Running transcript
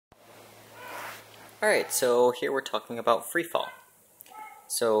Alright, so here we're talking about free fall.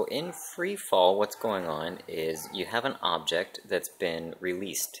 So in free fall, what's going on is you have an object that's been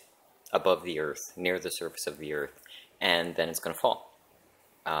released above the Earth, near the surface of the Earth, and then it's going to fall.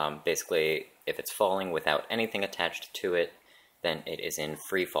 Basically, if it's falling without anything attached to it, then it is in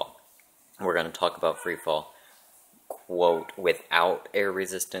free fall. We're going to talk about free fall, quote, without air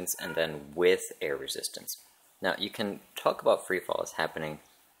resistance and then with air resistance. Now, you can talk about free fall as happening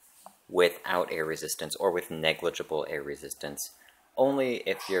without air resistance or with negligible air resistance only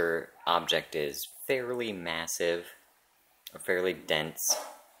if your object is fairly massive or fairly dense,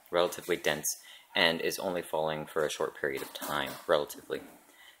 relatively dense, and is only falling for a short period of time, relatively.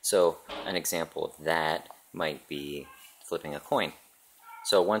 So an example of that might be flipping a coin.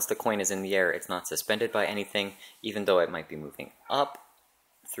 So once the coin is in the air, it's not suspended by anything. Even though it might be moving up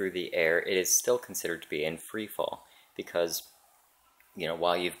through the air, it is still considered to be in free fall because, you know,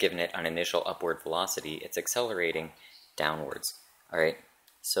 while you've given it an initial upward velocity, it's accelerating downwards. All right,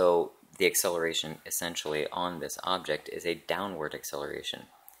 so the acceleration essentially on this object is a downward acceleration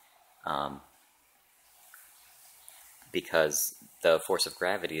because the force of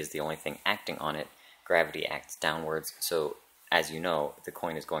gravity is the only thing acting on it. Gravity acts downwards, so as you know, the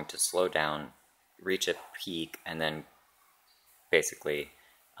coin is going to slow down, reach a peak, and then basically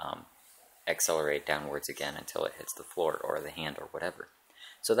accelerate downwards again until it hits the floor or the hand or whatever.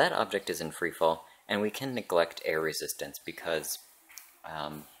 So that object is in free fall, and we can neglect air resistance because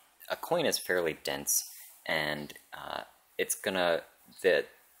a coin is fairly dense, and it's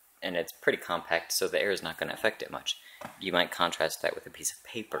pretty compact, so the air is not going to affect it much. You might contrast that with a piece of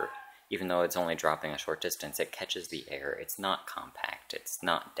paper. Even though it's only dropping a short distance, it catches the air. It's not compact. It's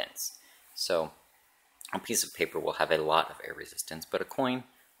not dense. So a piece of paper will have a lot of air resistance, but a coin,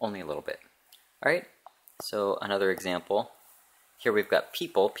 only a little bit. All right, so another example. Here we've got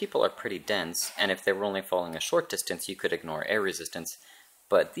people. People are pretty dense, and if they were only falling a short distance, you could ignore air resistance.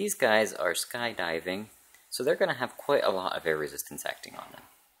 But these guys are skydiving, so they're going to have quite a lot of air resistance acting on them.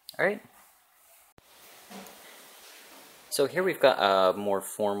 All right? So here we've got a more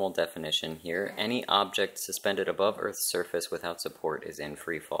formal definition here. Any object suspended above Earth's surface without support is in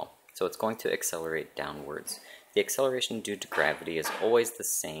free fall. So it's going to accelerate downwards. The acceleration due to gravity is always the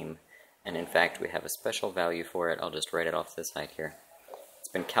same, and in fact we have a special value for it. I'll just write it off to the side here. It's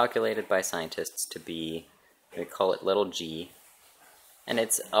been calculated by scientists to be, we call it little g, and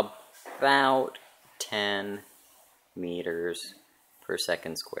it's about 10 meters per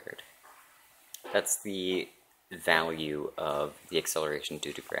second squared. That's the value of the acceleration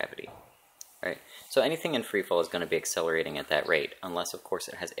due to gravity. All right, so anything in free fall is going to be accelerating at that rate, unless of course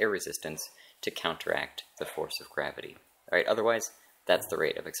it has air resistance to counteract the force of gravity. All right, otherwise that's the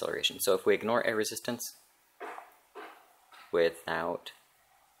rate of acceleration. So if we ignore air resistance, without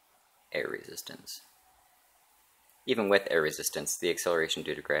air resistance, even with air resistance, the acceleration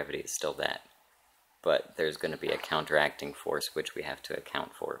due to gravity is still that. But there's going to be a counteracting force which we have to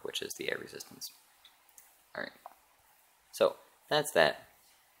account for, which is the air resistance. All right, so that's that.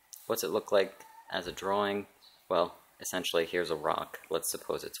 What's it look like as a drawing? Well, essentially here's a rock. Let's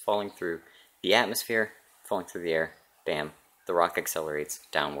suppose it's falling through the atmosphere, falling through the air, bam, the rock accelerates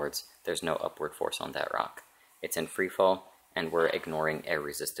downwards. There's no upward force on that rock. It's in free fall, and we're ignoring air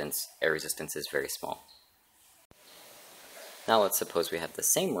resistance. Air resistance is very small. Now let's suppose we have the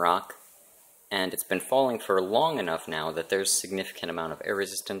same rock, and it's been falling for long enough now that there's a significant amount of air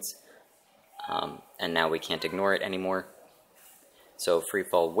resistance, and now we can't ignore it anymore. So free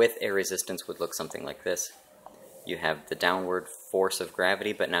fall with air resistance would look something like this. You have the downward force of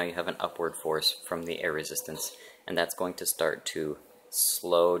gravity, but now you have an upward force from the air resistance, and that's going to start to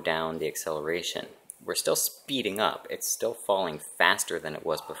slow down the acceleration. We're still speeding up. It's still falling faster than it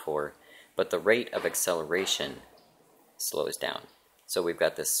was before, but the rate of acceleration slows down. So we've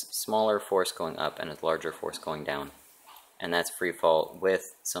got this smaller force going up and a larger force going down, and that's free fall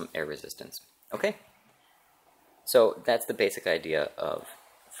with some air resistance. Okay? So that's the basic idea of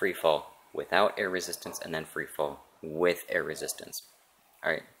free fall without air resistance and then free fall with air resistance.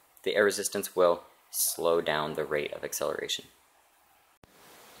 All right, the air resistance will slow down the rate of acceleration.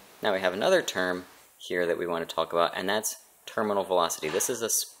 Now we have another term here that we want to talk about, and that's terminal velocity. This is a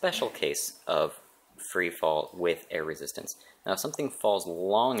special case of free fall with air resistance. Now if something falls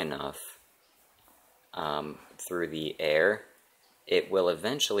long enough through the air, it will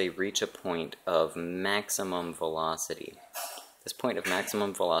eventually reach a point of maximum velocity. This point of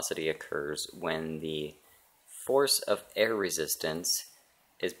maximum velocity occurs when the force of air resistance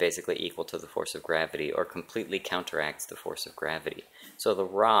is basically equal to the force of gravity or completely counteracts the force of gravity. So the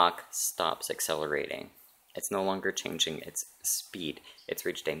rock stops accelerating. It's no longer changing its speed. It's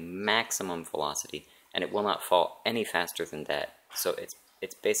reached a maximum velocity, and it will not fall any faster than that. So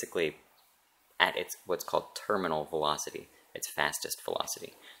it's basically at its what's called terminal velocity, its fastest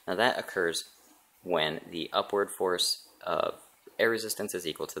velocity. Now that occurs when the upward force of air resistance is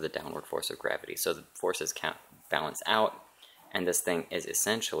equal to the downward force of gravity. So the forces balance out, and this thing is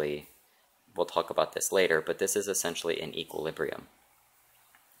essentially, we'll talk about this later, but this is essentially in equilibrium.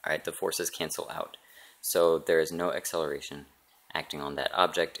 All right, the forces cancel out. So there is no acceleration acting on that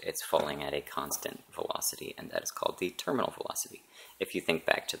object. It's falling at a constant velocity, and that is called the terminal velocity. If you think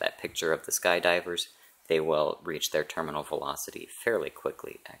back to that picture of the skydivers, they will reach their terminal velocity fairly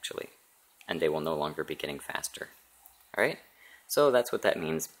quickly, actually, and they will no longer be getting faster. All right, so that's what that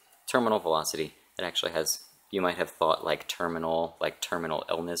means. Terminal velocity. It actually has, you might have thought like terminal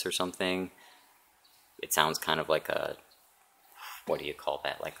illness or something. It sounds kind of like a, what do you call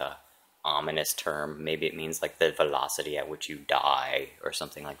that, like a ominous term. Maybe it means like the velocity at which you die or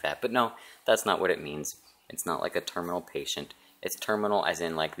something like that. But no, that's not what it means. It's not like a terminal patient. It's terminal as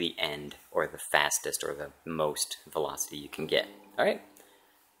in like the end or the fastest or the most velocity you can get. All right,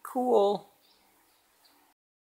 cool.